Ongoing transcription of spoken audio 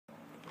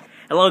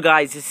Hello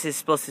guys, this is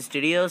Explosive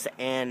Studios,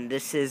 and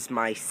this is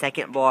my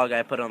second vlog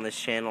I put on this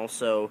channel.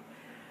 So,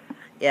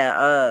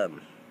 yeah,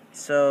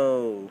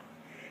 so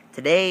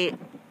today,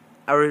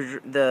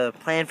 the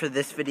plan for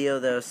this video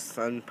that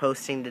I'm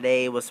posting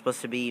today was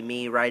supposed to be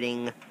me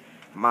riding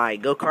my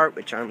go-kart,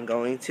 which I'm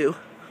going to,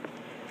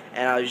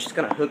 and I was just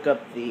gonna hook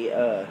up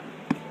the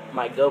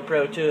my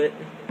GoPro to it.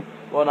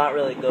 Well, not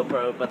really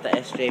GoPro, but the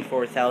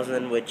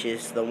SJ4000, which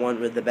is the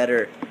one with the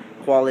better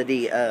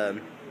quality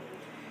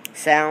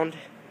sound.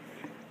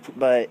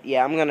 But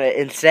yeah, I'm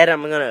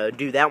gonna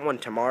do that one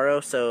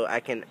tomorrow, so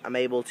I'm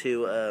able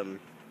to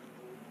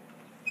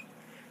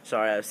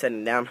sorry, I was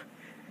sitting down,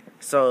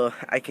 so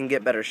I can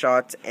get better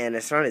shots, and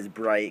it's not as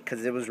bright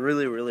because it was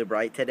really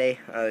bright today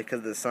because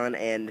of the sun.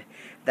 And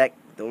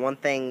the one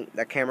thing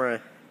that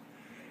camera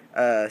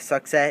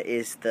sucks at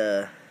is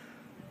the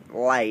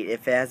light.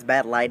 If it has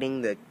bad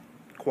lighting, the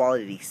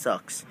quality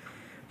sucks.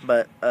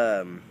 But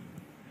I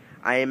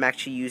am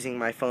actually using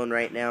my phone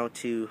right now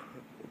to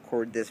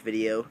record this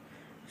video.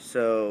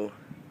 So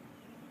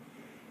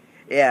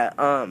yeah,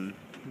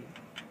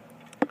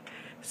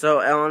 so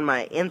on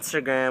my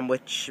Instagram,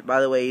 which,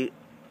 by the way,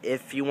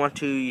 if you want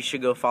to, you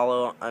should go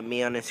follow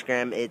me on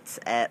Instagram. It's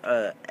at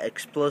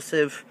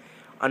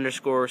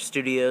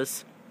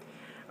explosive_studios.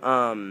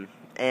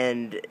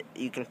 And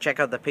you can check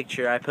out the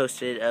picture I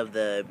posted of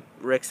the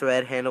Rick's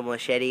Red Handle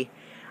Machete.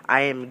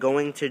 I am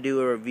going to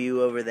do a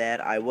review over that.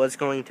 I was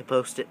going to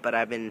post it, but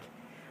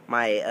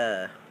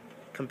my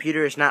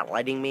computer is not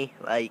letting me,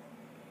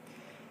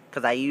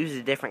 because I use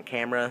a different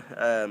camera,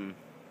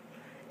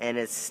 and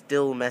it's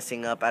still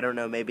messing up. I don't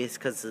know, maybe it's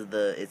because of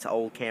it's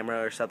old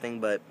camera or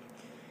something, but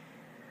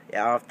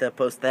yeah, I'll have to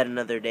post that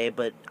another day.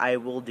 But I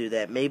will do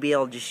that. Maybe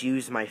I'll just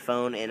use my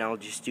phone and I'll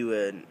just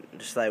do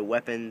just like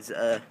weapons,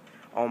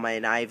 all my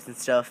knives and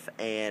stuff,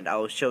 and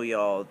I'll show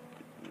y'all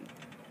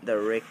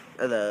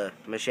the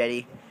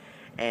machete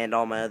and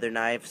all my other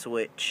knives,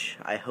 which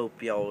I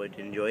hope y'all would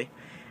enjoy.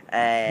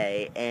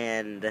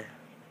 And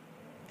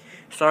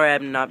sorry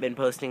I've not been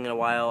posting in a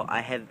while.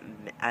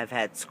 I've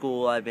had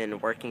school. I've been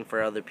working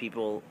for other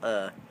people,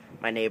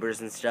 my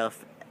neighbors and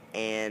stuff,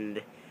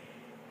 and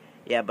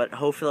yeah, but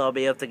hopefully I'll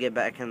be able to get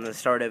back in the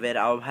start of it.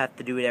 I'll have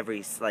to do it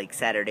every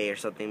Saturday or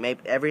something.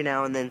 Maybe every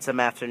now and then, some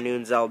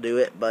afternoons I'll do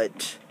it,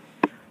 but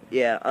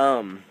yeah,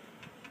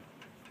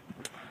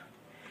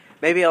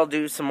 maybe I'll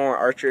do some more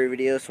archery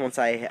videos once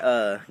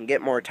I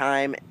get more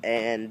time.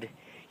 And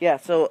yeah,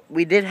 so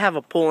we did have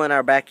a pool in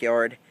our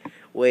backyard,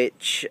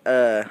 which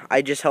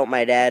I just helped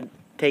my dad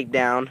take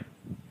down.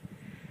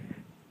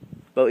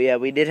 But yeah,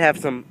 we did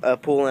have a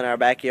pool in our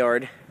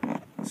backyard.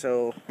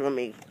 So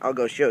I'll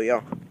go show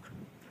y'all.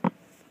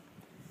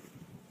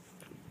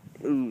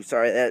 Ooh,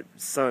 sorry, that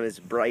sun is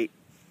bright.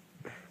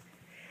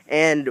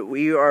 And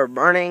we are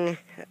burning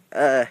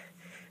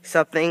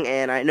something,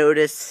 and I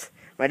noticed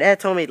my dad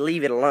told me to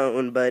leave it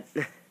alone, but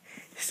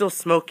it's still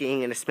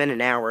smoking, and it's been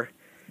an hour.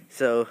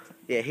 So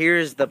yeah,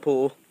 here's the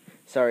pool.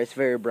 Sorry, it's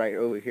very bright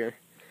over here.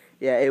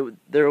 Yeah,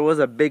 there was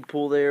a big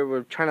pool there.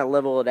 We're trying to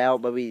level it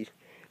out, but we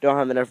don't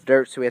have enough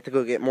dirt, so we have to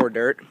go get more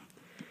dirt.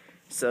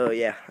 So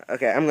yeah,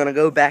 okay, I'm gonna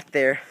go back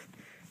there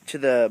to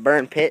the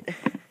burn pit,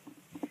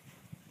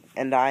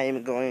 and I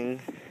am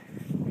going.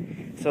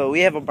 So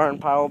we have a burn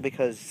pile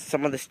because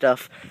some of the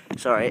stuff.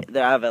 Sorry, I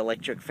have an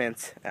electric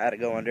fence I had to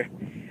go under.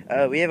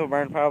 We have a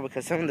burn pile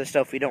because some of the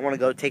stuff we don't want to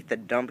go take the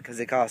dump because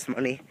it costs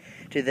money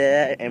to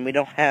that, and we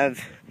don't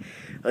have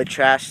a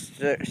trash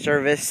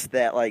service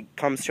that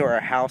comes to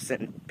our house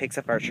and picks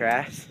up our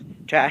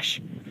trash.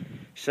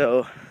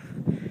 So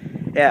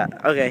yeah,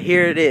 okay,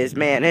 here it is.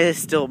 Man, it is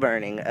still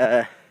burning.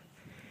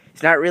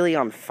 It's not really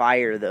on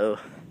fire though.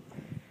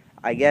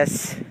 I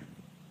guess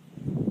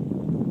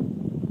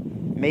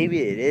maybe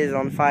it is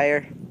on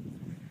fire.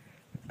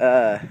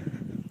 I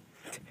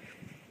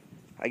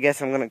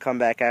guess I'm gonna come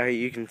back out here.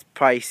 You can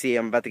probably see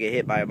I'm about to get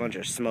hit by a bunch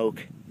of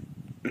smoke.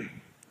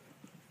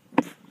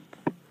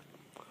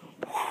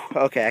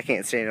 Okay, I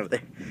can't stand over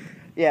there.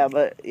 Yeah,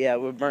 but yeah,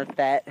 we burnt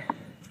that.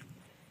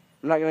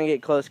 I'm not gonna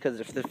get close because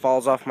if it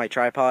falls off my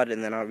tripod,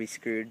 and then I'll be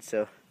screwed.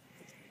 So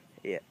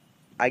yeah,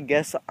 I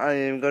guess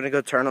I'm gonna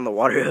go turn on the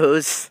water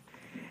hose,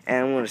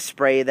 and I'm gonna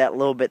spray that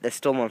little bit that's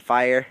still on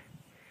fire.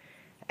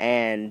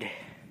 And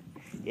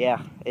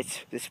yeah,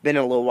 it's been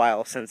a little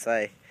while since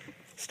I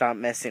stopped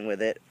messing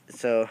with it,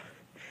 so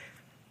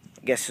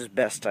I guess it's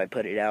best I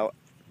put it out.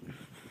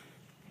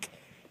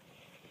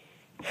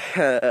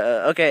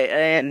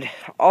 Okay, and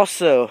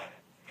also,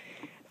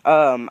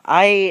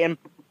 I am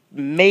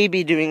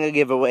maybe doing a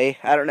giveaway.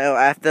 I don't know.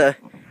 I have to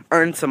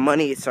earn some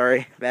money.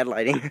 Sorry, bad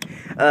lighting.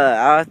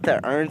 I'll have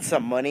to earn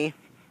some money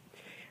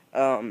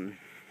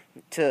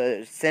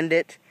to send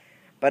it,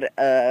 but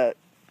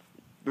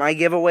my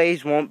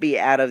giveaways won't be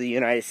out of the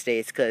United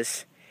States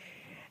because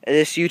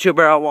this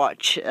YouTuber I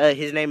watch,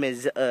 his name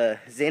is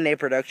Zane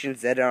Productions,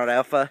 Z Not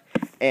Alpha,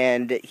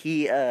 and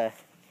he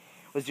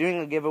was doing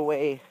a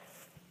giveaway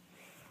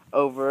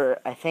over,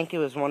 I think it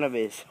was one of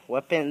his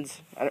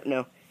weapons, I don't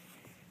know.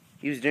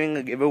 He was doing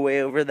a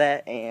giveaway over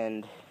that,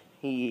 and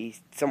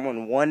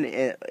someone won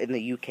in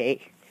the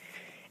UK.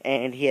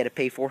 and he had to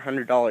pay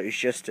 $400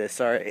 just to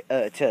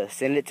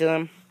send it to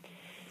him.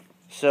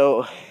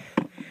 So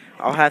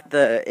I'll have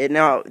to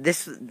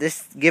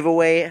this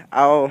giveaway.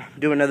 I'll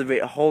do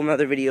a whole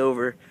nother video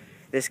over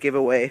this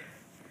giveaway,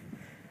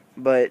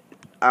 but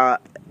I'll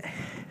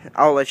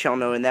let y'all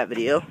know in that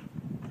video.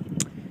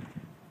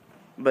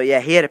 But yeah,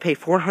 he had to pay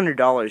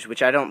 $400,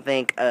 which I don't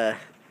think I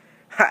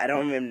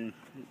don't even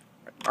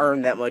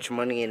earn that much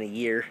money in a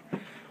year.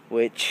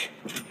 Which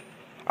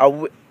I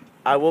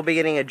will be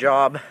getting a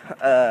job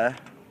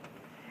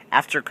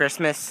after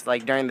Christmas,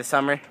 like during the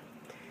summer,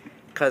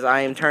 because I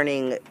am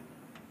turning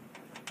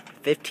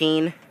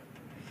 15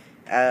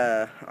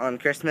 on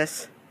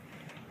Christmas,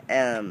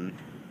 and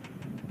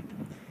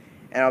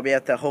I'll be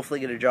able to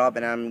hopefully get a job,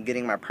 and I'm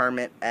getting my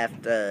permit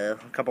after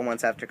a couple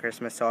months after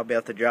Christmas, so I'll be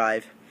able to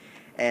drive,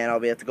 and I'll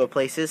be able to go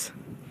places.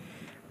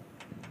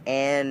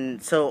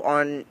 And so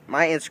on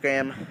my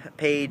Instagram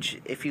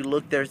page, if you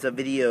look, there's a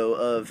video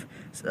of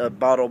a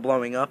bottle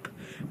blowing up,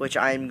 which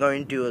I'm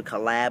going to do a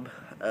collab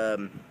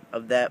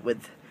of that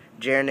with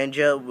Jer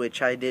Ninja,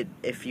 which I did.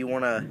 If you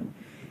want to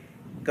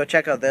go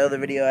check out the other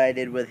video I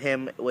did with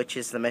him, which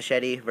is the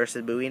machete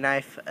versus Bowie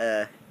knife.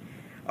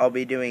 I'll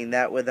be doing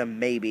that with him,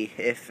 maybe,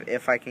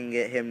 if I can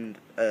get him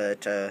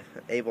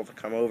able to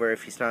come over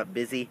if he's not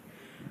busy.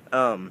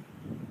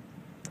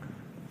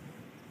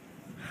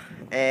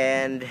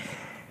 And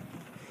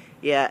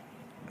yeah,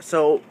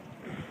 so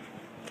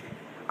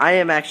I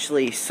am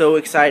actually so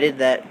excited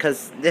that,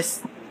 because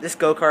this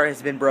go-kart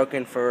has been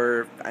broken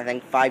for, I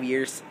think, 5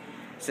 years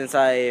since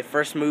I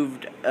first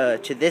moved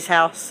to this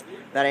house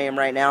that I am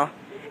right now.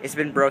 It's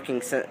been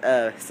broken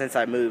since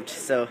I moved,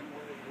 so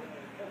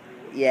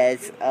yeah,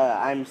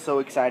 I'm so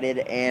excited,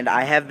 and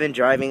I have been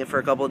driving it for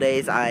a couple of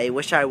days. I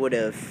wish I would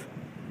have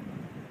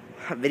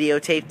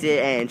videotaped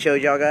it and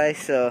showed y'all guys.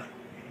 So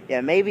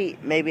yeah, maybe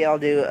I'll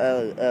do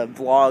a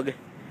vlog.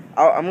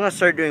 I'm gonna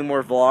start doing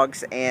more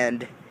vlogs,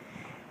 and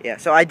yeah.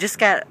 So I just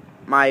got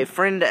my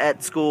friend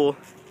at school.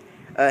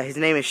 His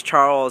name is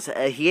Charles.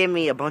 He gave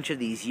me a bunch of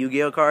these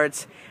Yu-Gi-Oh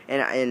cards,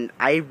 and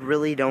I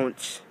really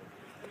don't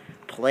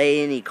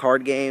play any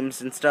card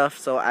games and stuff,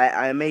 so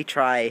I may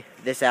try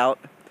this out.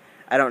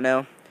 I don't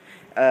know.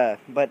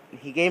 But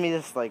he gave me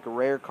this like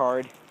rare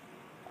card.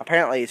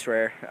 Apparently it's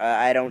rare.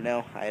 I don't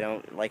know.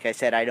 Like I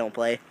said, I don't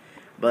play.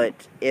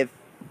 But if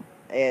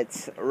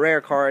it's a rare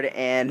card,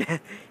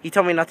 and he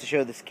told me not to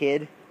show this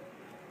kid,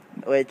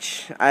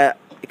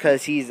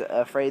 because he's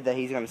afraid that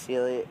he's gonna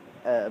steal it.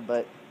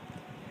 But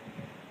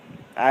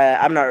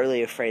I'm not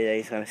really afraid that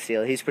he's gonna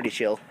steal it. He's pretty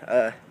chill.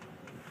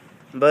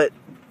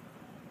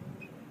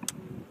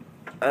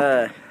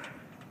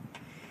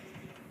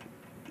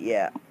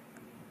 Yeah.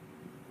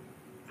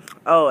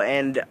 Oh,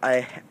 and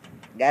I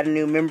got a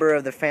new member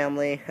of the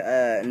family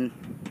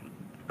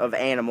of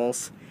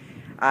animals.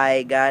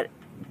 I got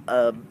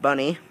a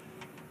bunny,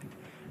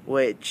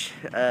 which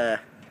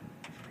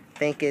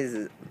think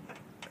is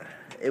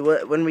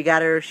when we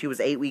got her, she was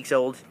 8 weeks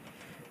old.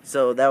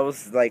 So that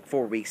was like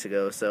 4 weeks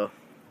ago. So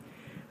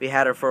we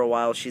had her for a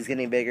while. She's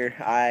getting bigger.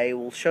 I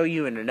will show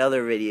you in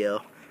another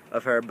video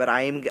of her, but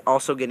I am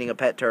also getting a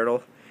pet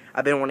turtle.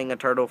 I've been wanting a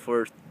turtle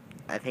for,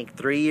 I think,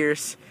 3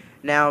 years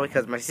now,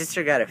 because my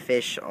sister got a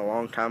fish a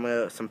long time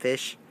ago, some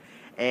fish,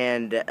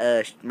 and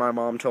my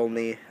mom told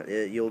me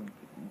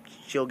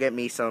she'll get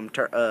me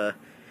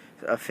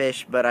a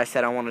fish, but I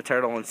said I want a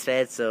turtle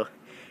instead. So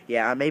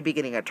yeah, I may be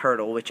getting a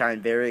turtle, which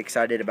I'm very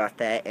excited about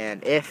that.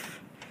 And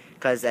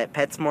because at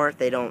PetSmart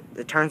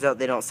it turns out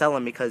they don't sell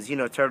them, because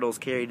turtles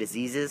carry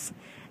diseases,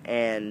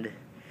 and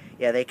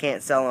yeah, they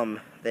can't sell them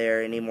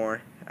there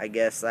anymore, I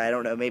guess. I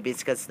don't know, maybe it's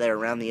because they're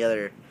around the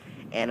other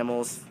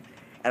animals,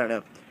 I don't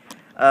know.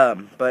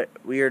 But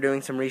we are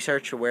doing some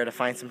research of where to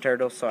find some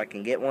turtles so I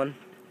can get one,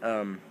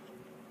 and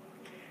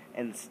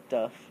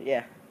stuff,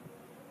 yeah.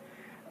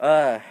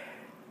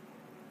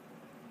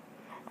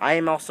 I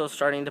am also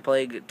starting to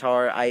play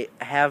guitar. I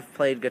have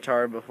played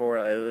guitar before.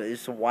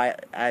 It's why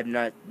I'm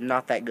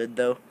not that good,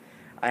 though.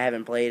 I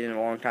haven't played in a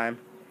long time.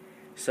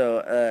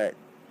 So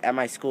at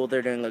my school,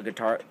 they're doing a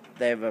guitar.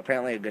 They have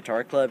apparently a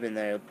guitar club, and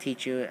they'll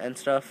teach you and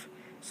stuff.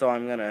 So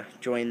I'm gonna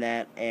join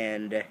that.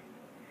 And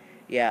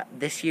yeah,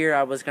 this year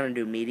I was gonna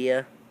do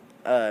media,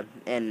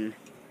 and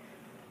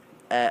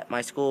at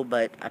my school,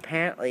 but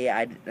apparently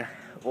I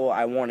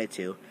wanted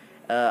to.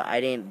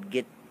 I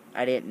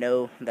didn't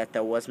know that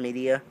there was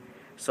media.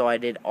 So I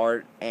did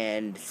art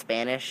and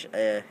Spanish.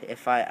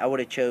 If I would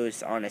have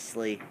chose,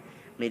 honestly,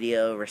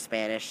 media over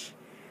Spanish.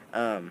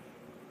 I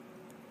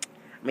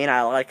mean,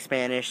 I like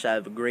Spanish. I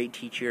have a great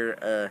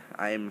teacher.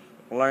 I'm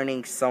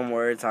learning some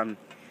words. I'm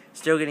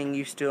still getting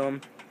used to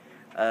them.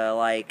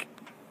 I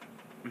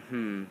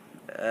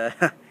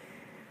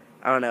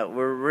don't know.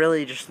 We're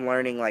really just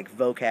learning like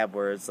vocab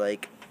words.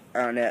 Like,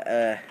 I don't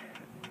know.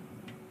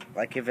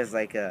 Like if it's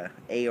like a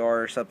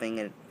AR or something,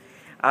 and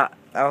I'll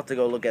have to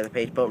go look at the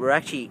page. But we're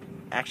actually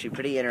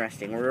pretty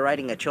interesting. We're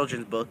writing a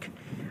children's book.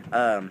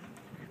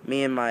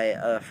 Me and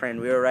my friend,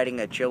 we were writing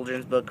a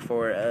children's book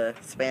for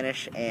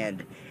Spanish,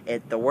 and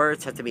the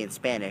words have to be in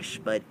Spanish,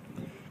 but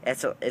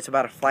It's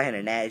about a fly and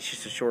a gnat. It's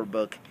just a short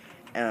book,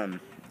 and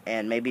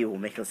maybe we'll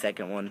make a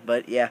second one.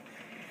 But yeah,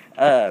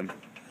 I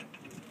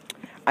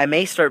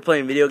may start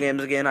playing video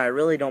games again. I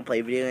really don't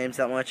play video games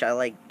that much. I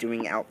like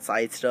doing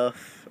outside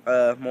stuff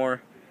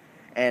more,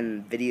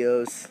 and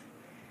videos.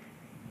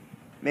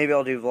 Maybe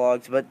I'll do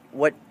vlogs. But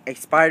what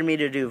inspired me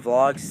to do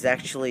vlogs is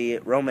actually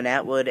Roman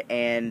Atwood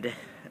and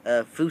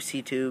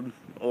FouseyTube,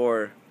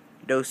 or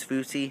Dos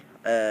Fousey.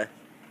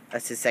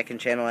 That's his second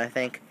channel, I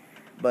think.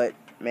 But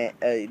man,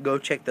 go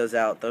check those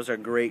out. Those are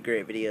great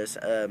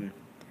videos.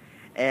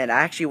 And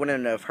I actually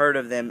wouldn't have heard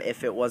of them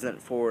if it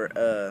wasn't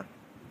for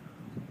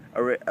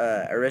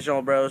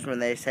Original Bros, when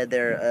they said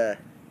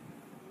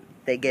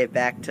they gave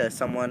back to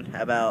someone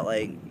about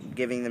like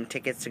giving them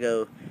tickets to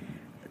go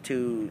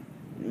to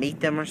meet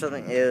them or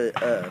something. It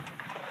was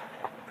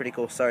pretty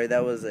cool. Sorry,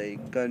 that was a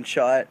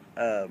gunshot.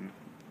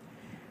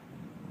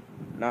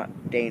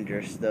 Not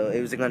dangerous though.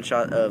 It was a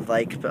gunshot of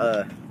like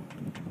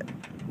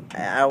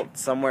out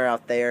somewhere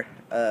out there.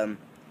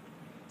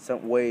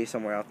 Way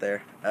somewhere out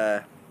there.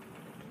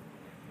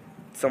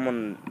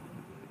 Someone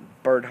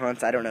bird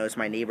hunts. I don't know. It's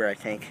my neighbor, I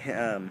think.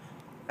 It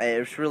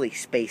was really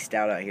spaced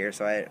out here,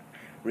 so I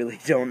really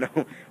don't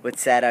know.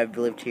 What's sad, I've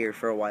lived here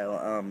for a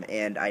while,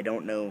 and I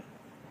don't know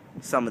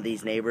some of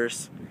these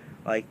neighbors,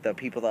 like the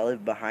people that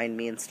live behind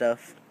me and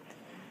stuff.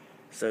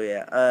 So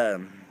yeah,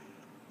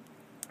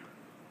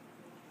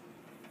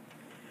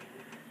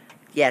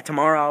 yeah,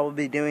 tomorrow I will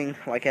be doing,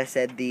 like I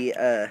said, the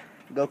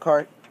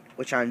go-kart,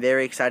 which I'm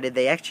very excited.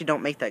 They actually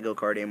don't make that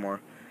go-kart anymore.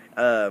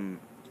 I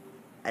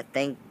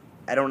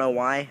don't know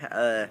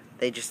why.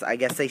 I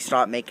guess they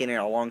stopped making it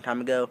a long time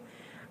ago.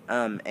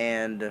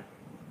 And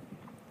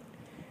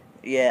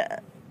yeah,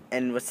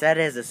 and what's sad,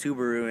 it has a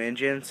Subaru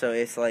engine, so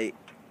it's like,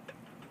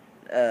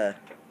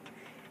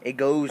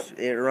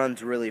 it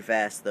runs really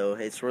fast though.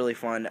 It's really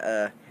fun.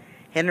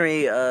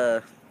 Henry,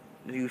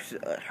 you've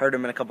heard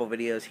him in a couple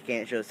videos. He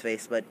can't show his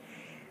face, but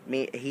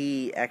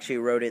he actually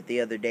rode it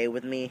the other day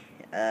with me,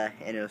 and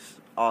it was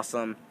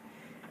awesome.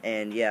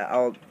 And yeah,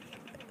 I'll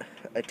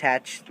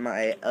attach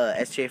my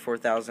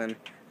SJ4000,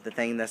 the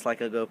thing that's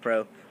like a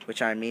GoPro,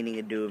 which I'm meaning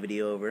to do a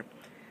video over.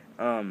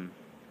 I'll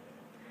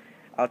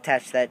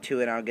attach that to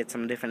it, and I'll get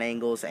some different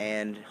angles,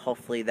 and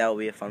hopefully that will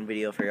be a fun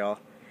video for y'all.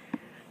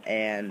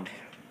 And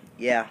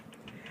yeah,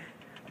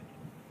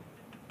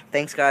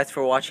 thanks guys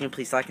for watching.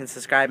 Please like and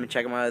subscribe and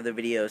check out my other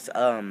videos.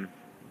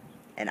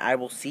 And I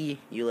will see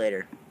you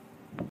later.